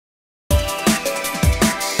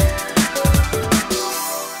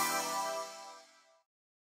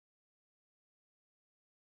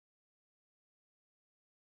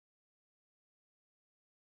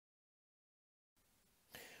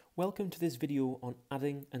Welcome to this video on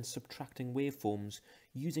adding and subtracting waveforms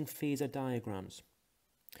using phasor diagrams.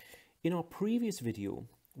 In our previous video,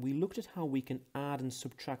 we looked at how we can add and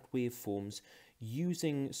subtract waveforms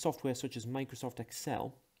using software such as Microsoft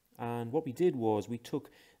Excel. And what we did was we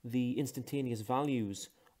took the instantaneous values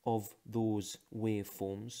of those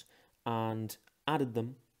waveforms and added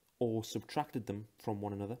them or subtracted them from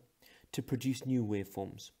one another to produce new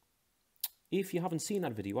waveforms. If you haven't seen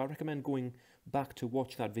that video, I recommend going back to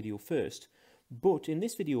watch that video first. But in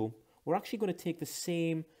this video, we're actually going to take the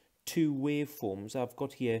same two waveforms. I've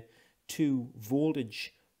got here two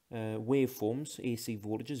voltage waveforms, AC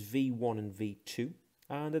voltages, V1 and V2.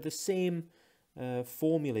 And they're the same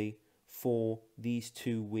formulae for these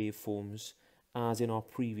two waveforms as in our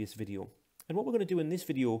previous video. And what we're going to do in this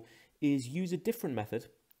video is use a different method,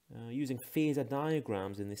 using phasor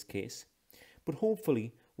diagrams in this case. But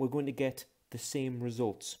hopefully, we're going to get the same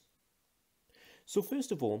results. So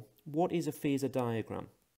first of all, what is a phasor diagram?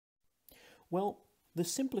 Well, the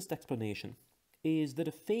simplest explanation is that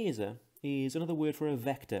a phasor is another word for a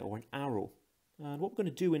vector or an arrow. And what we're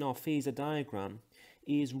going to do in our phasor diagram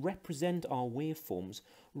is represent our waveforms.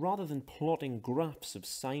 Rather than plotting graphs of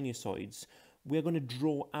sinusoids, we're going to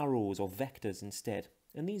draw arrows or vectors instead.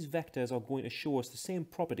 And these vectors are going to show us the same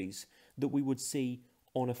properties that we would see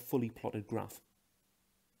on a fully plotted graph.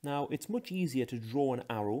 Now, it's much easier to draw an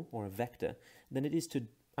arrow or a vector than it is to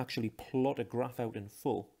actually plot a graph out in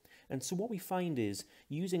full. And so what we find is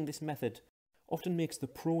using this method often makes the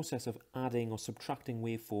process of adding or subtracting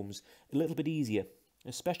waveforms a little bit easier,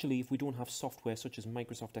 especially if we don't have software such as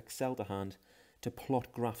Microsoft Excel to hand to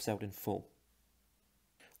plot graphs out in full.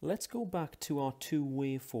 Let's go back to our two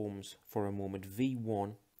waveforms for a moment,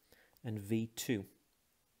 V1 and V2.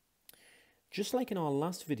 Just like in our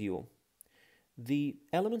last video, the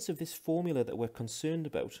elements of this formula that we're concerned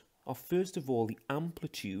about are first of all the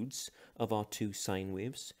amplitudes of our two sine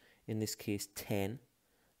waves, in this case 10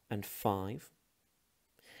 and 5,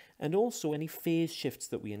 and also any phase shifts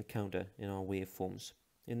that we encounter in our waveforms.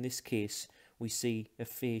 In this case, we see a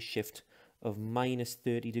phase shift of minus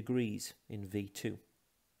 30 degrees in V2.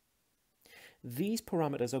 These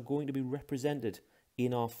parameters are going to be represented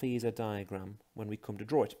in our phasor diagram when we come to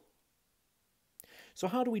draw it. So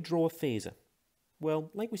how do we draw a phasor?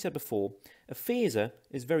 Well, like we said before, a phasor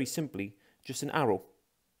is very simply just an arrow.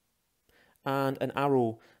 And an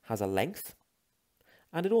arrow has a length,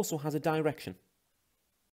 and it also has a direction.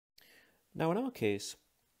 Now in our case,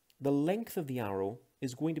 the length of the arrow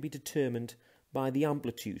is going to be determined by the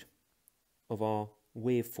amplitude of our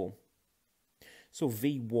waveform. So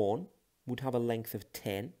V1 would have a length of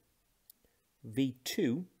 10,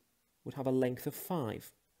 V2 would have a length of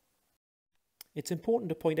 5. It's important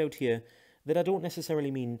to point out here that I don't necessarily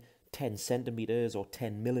mean 10 centimeters or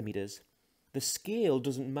 10 millimeters. The scale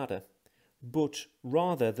doesn't matter, but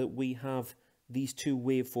rather that we have these two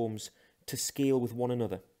waveforms to scale with one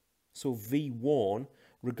another. So V1,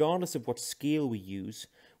 regardless of what scale we use,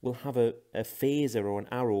 will have a phasor or an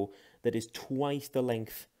arrow that is twice the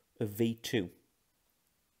length of V2.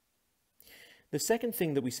 The second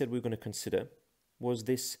thing that we said we were going to consider was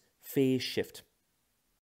this phase shift.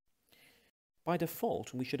 By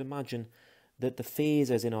default, we should imagine that the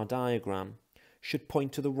phasors in our diagram should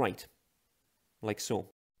point to the right, like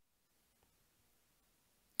so.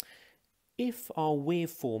 If our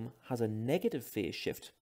waveform has a negative phase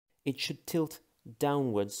shift, it should tilt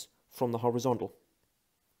downwards from the horizontal.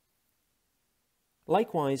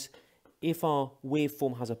 Likewise, if our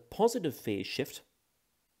waveform has a positive phase shift,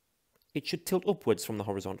 it should tilt upwards from the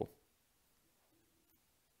horizontal.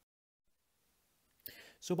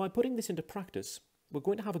 So by putting this into practice, we're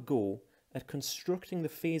going to have a go at constructing the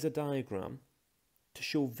phasor diagram to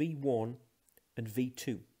show V1 and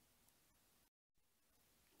V2.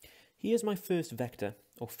 Here's my first vector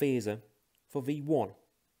or phasor for V1.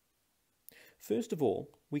 First of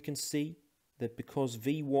all, we can see that because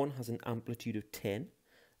V1 has an amplitude of 10,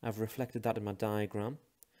 I've reflected that in my diagram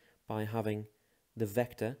by having the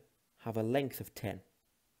vector have a length of 10.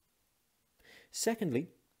 Secondly,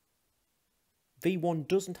 V1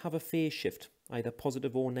 doesn't have a phase shift, either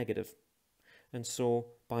positive or negative. And so,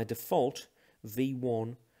 by default,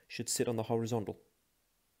 V1 should sit on the horizontal.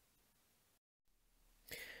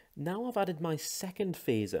 Now I've added my second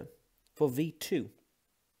phasor for V2.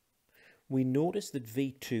 We notice that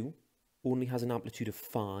V2 only has an amplitude of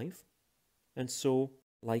 5, and so,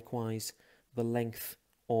 likewise, the length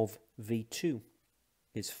of V2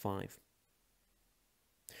 is 5.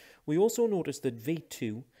 We also notice that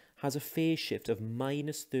V2 has a phase shift of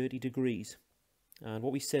minus 30 degrees. And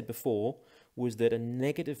what we said before was that a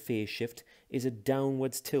negative phase shift is a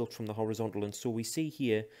downwards tilt from the horizontal. And so we see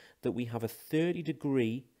here that we have a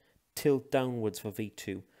 30-degree tilt downwards for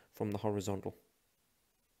V2 from the horizontal.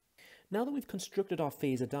 Now that we've constructed our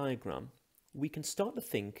phasor diagram, we can start to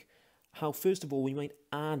think how, first of all, we might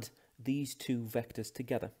add these two vectors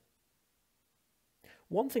together.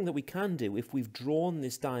 One thing that we can do, if we've drawn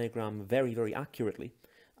this diagram very, very accurately,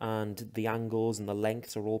 and the angles and the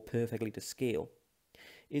lengths are all perfectly to scale,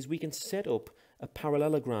 is we can set up a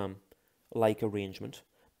parallelogram-like arrangement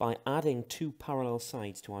by adding two parallel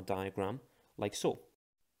sides to our diagram, like so.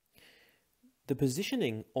 The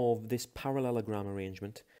positioning of this parallelogram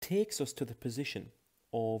arrangement takes us to the position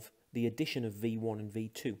of the addition of V1 and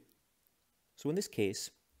V2. So in this case,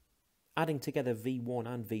 adding together V1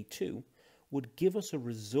 and V2 would give us a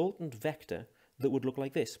resultant vector that would look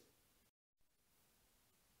like this.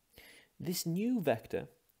 This new vector,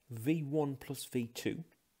 V1 plus V2,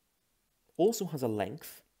 also has a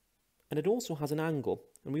length, and it also has an angle,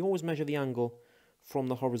 and we always measure the angle from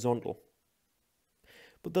the horizontal.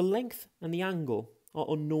 But the length and the angle are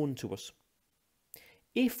unknown to us.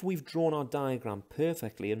 If we've drawn our diagram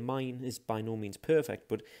perfectly, and mine is by no means perfect,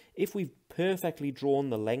 but if we've perfectly drawn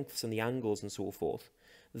the lengths and the angles and so forth,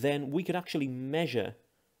 then we could actually measure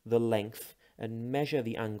the length and measure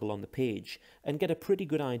the angle on the page and get a pretty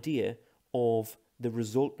good idea of the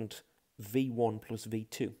resultant V1 plus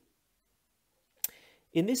V2.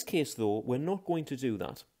 In this case, though, we're not going to do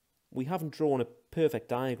that. We haven't drawn a perfect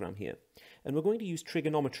diagram here, and we're going to use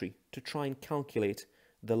trigonometry to try and calculate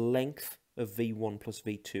the length of V1 plus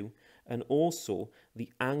V2 and also the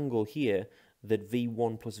angle here that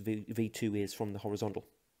V1 plus V2 is from the horizontal.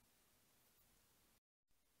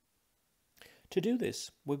 To do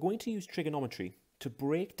this, we're going to use trigonometry to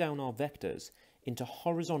break down our vectors into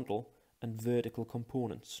horizontal and vertical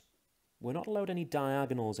components. We're not allowed any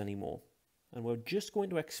diagonals anymore, and we're just going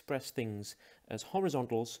to express things as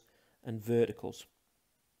horizontals and verticals.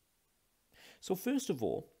 So first of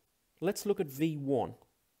all, let's look at V1.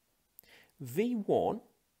 V1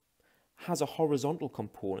 has a horizontal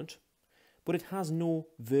component, but it has no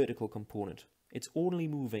vertical component. It's only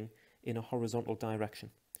moving in a horizontal direction.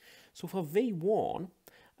 So for V1,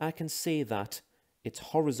 I can say that its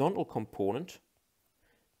horizontal component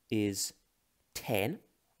is 10.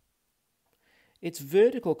 Its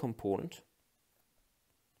vertical component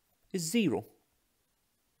is 0.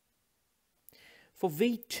 For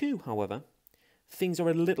V2, however, things are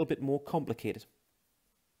a little bit more complicated.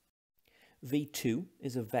 V2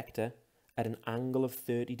 is a vector at an angle of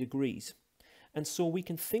 30 degrees, and so we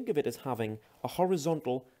can think of it as having a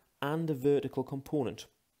horizontal and a vertical component.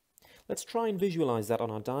 Let's try and visualize that on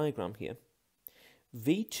our diagram here.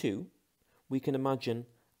 V2 we can imagine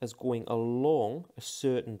as going along a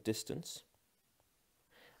certain distance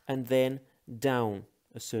and then down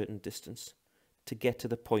a certain distance to get to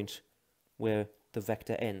the point where the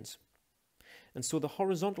vector ends. And so the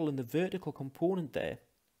horizontal and the vertical component there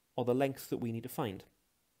are the lengths that we need to find.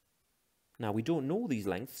 Now we don't know these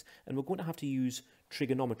lengths, and we're going to have to use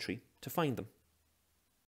trigonometry to find them.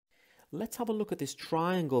 Let's have a look at this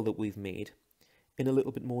triangle that we've made in a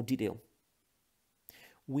little bit more detail.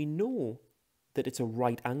 We know that it's a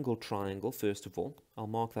right-angled triangle, first of all. I'll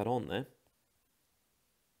mark that on there.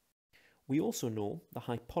 We also know the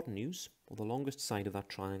hypotenuse, or the longest side of that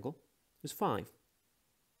triangle, is 5.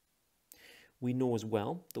 We know as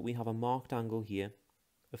well that we have a marked angle here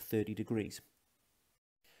of 30 degrees.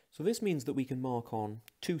 So this means that we can mark on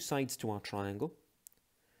two sides to our triangle,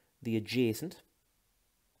 the adjacent,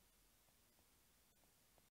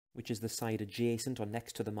 which is the side adjacent or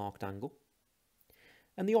next to the marked angle,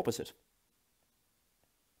 and the opposite,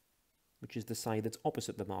 which is the side that's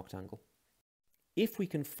opposite the marked angle. If we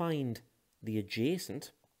can find the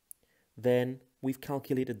adjacent, then we've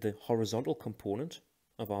calculated the horizontal component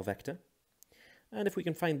of our vector, and if we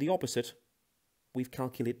can find the opposite, we've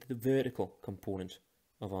calculated the vertical component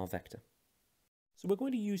of our vector. So we're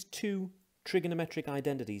going to use two trigonometric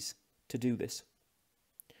identities to do this.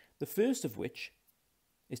 The first of which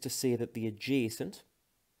is to say that the adjacent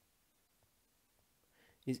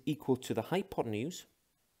is equal to the hypotenuse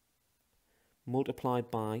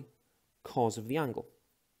multiplied by cos of the angle.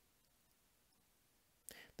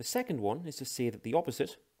 The second one is to say that the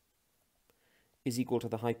opposite is equal to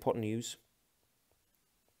the hypotenuse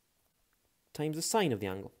times the sine of the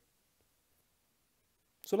angle.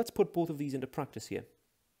 So let's put both of these into practice here.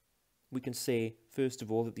 We can say, first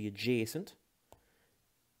of all, that the adjacent,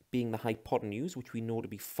 being the hypotenuse, which we know to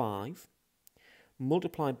be 5,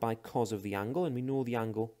 multiplied by cos of the angle, and we know the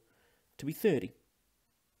angle to be 30.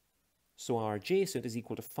 So our adjacent is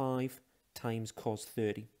equal to 5 times cos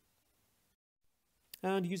 30.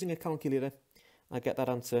 And using a calculator, I get that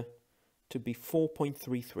answer to be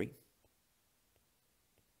 4.33.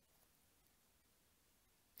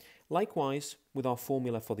 Likewise, with our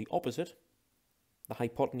formula for the opposite, the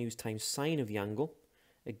hypotenuse times sine of the angle,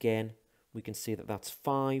 again, we can say that that's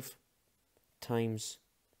 5 times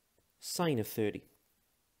sine of 30,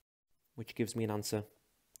 which gives me an answer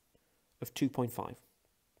of 2.5.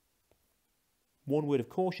 One word of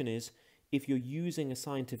caution is, if you're using a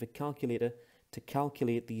scientific calculator to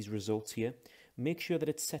calculate these results here, make sure that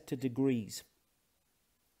it's set to degrees.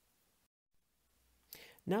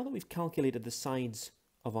 Now that we've calculated the sides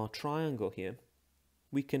of our triangle here,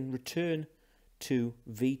 we can return to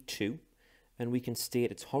V2 and we can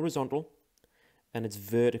state its horizontal and its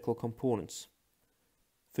vertical components.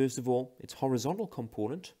 First of all, its horizontal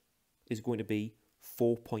component is going to be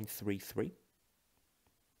 4.33.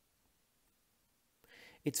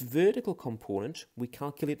 Its vertical component we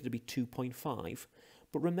calculated to be 2.5,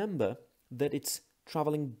 but remember that it's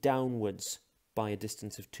travelling downwards by a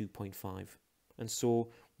distance of 2.5, and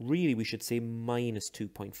so really we should say minus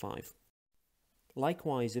 2.5.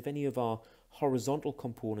 Likewise, if any of our horizontal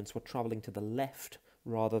components were travelling to the left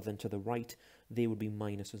rather than to the right, they would be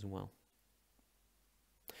minus as well.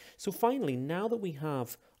 So finally, now that we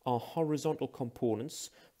have our horizontal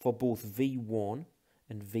components for both V1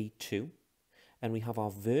 and V2, and we have our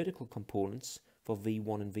vertical components for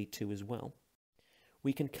V1 and V2 as well,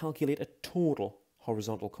 we can calculate a total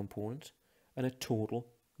horizontal component and a total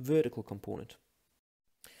vertical component.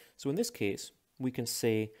 So in this case, we can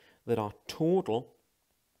say that our total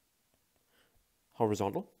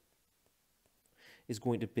horizontal is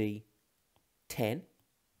going to be 10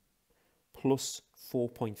 plus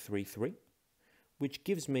 4.33, which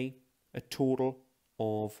gives me a total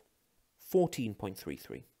of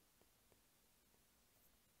 14.33.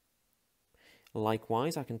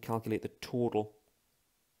 Likewise, I can calculate the total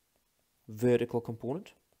vertical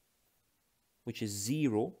component, which is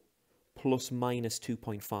 0 plus minus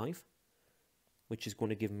 2.5, which is going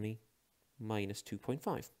to give me minus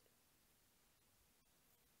 2.5.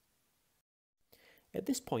 At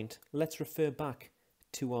this point, let's refer back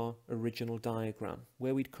to our original diagram,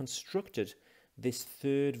 where we'd constructed this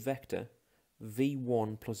third vector,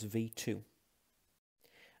 v1 plus v2.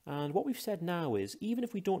 And what we've said now is, even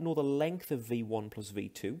if we don't know the length of v1 plus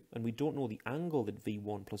v2, and we don't know the angle that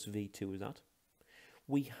v1 plus v2 is at,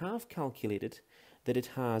 we have calculated that it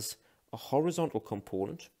has a horizontal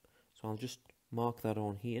component, so I'll just mark that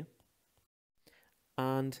on here,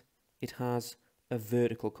 and it has a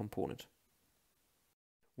vertical component.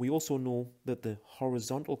 We also know that the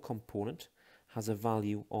horizontal component has a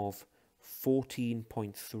value of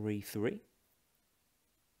 14.33,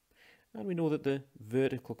 and we know that the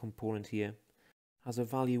vertical component here has a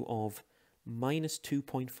value of minus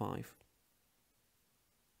 2.5.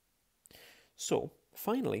 So,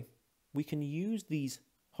 finally, we can use these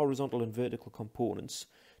horizontal and vertical components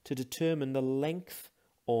to determine the length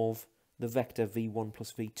of the vector v1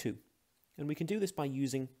 plus v2. And we can do this by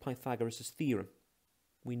using Pythagoras' theorem.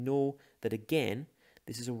 We know that, again,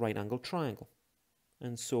 this is a right-angled triangle.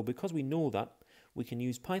 And so, because we know that, we can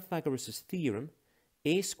use Pythagoras' theorem,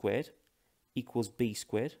 a squared equals b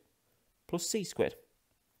squared plus c squared.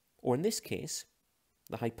 Or in this case,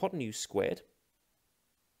 the hypotenuse squared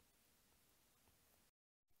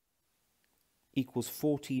equals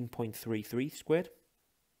 14.33 squared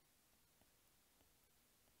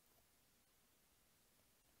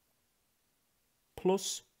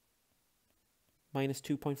plus minus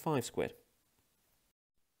 2.5 squared.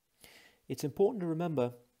 It's important to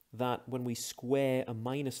remember that when we square a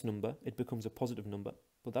minus number, it becomes a positive number.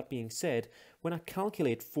 But that being said, when I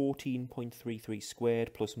calculate 14.33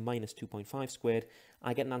 squared plus minus 2.5 squared,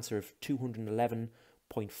 I get an answer of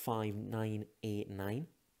 211.5989.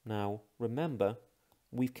 Now, remember,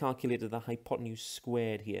 we've calculated the hypotenuse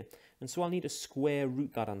squared here, and so I'll need to square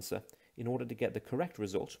root that answer in order to get the correct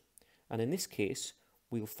result. And in this case,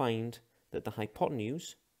 we'll find that the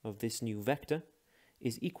hypotenuse of this new vector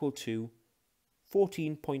is equal to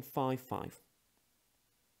 14.55.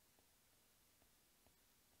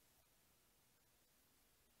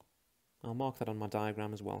 I'll mark that on my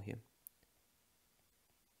diagram as well here.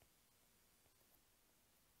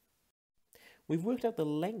 We've worked out the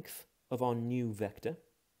length of our new vector,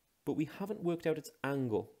 but we haven't worked out its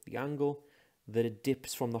angle, the angle that it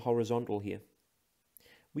dips from the horizontal here.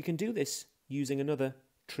 We can do this using another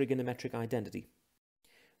trigonometric identity,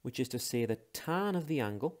 which is to say that tan of the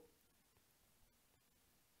angle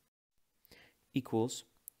equals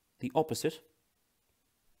the opposite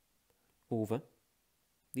over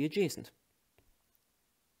the adjacent.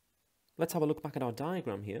 Let's have a look back at our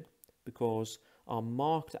diagram here, because our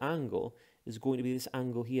marked angle is going to be this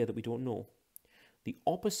angle here that we don't know. The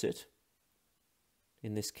opposite,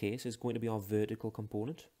 in this case, is going to be our vertical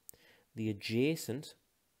component. The adjacent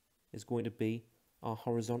is going to be our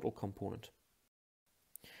horizontal component.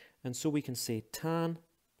 And so we can say tan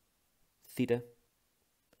theta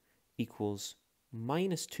equals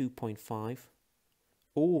minus 2.5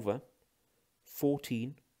 over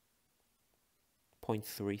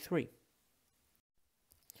 14.33.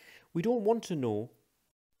 We don't want to know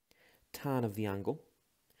tan of the angle,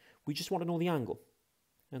 we just want to know the angle.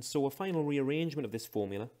 And so a final rearrangement of this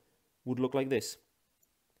formula would look like this.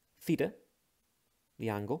 Theta, the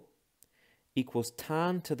angle, equals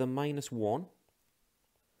tan to the minus 1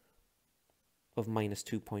 of minus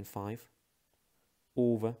 2.5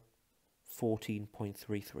 over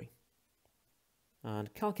 14.33.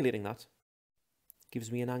 And calculating that gives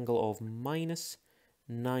me an angle of minus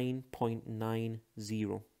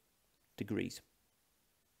 9.90 degrees.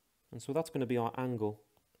 And so that's going to be our angle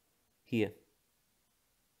here.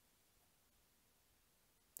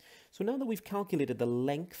 So now that we've calculated the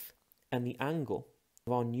length and the angle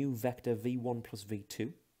of our new vector v1 plus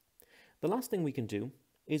v2, the last thing we can do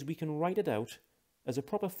is we can write it out as a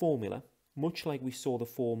proper formula, much like we saw the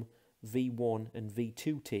form v1 and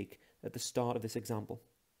v2 take at the start of this example.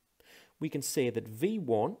 We can say that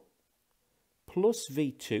v1 plus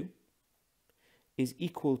v2 is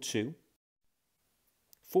equal to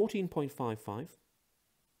 14.55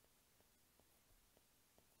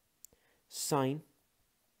 sine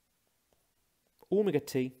omega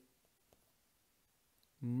t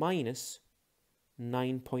minus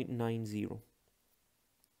 9.90.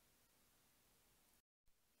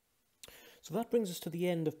 So that brings us to the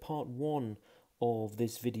end of part 1 of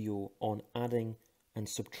this video on adding and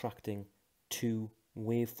subtracting two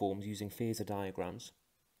waveforms using phasor diagrams.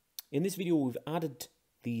 In this video we've added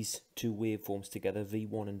these two waveforms together,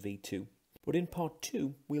 v1 and v2, but in part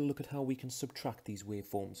 2 we'll look at how we can subtract these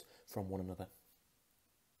waveforms from one another.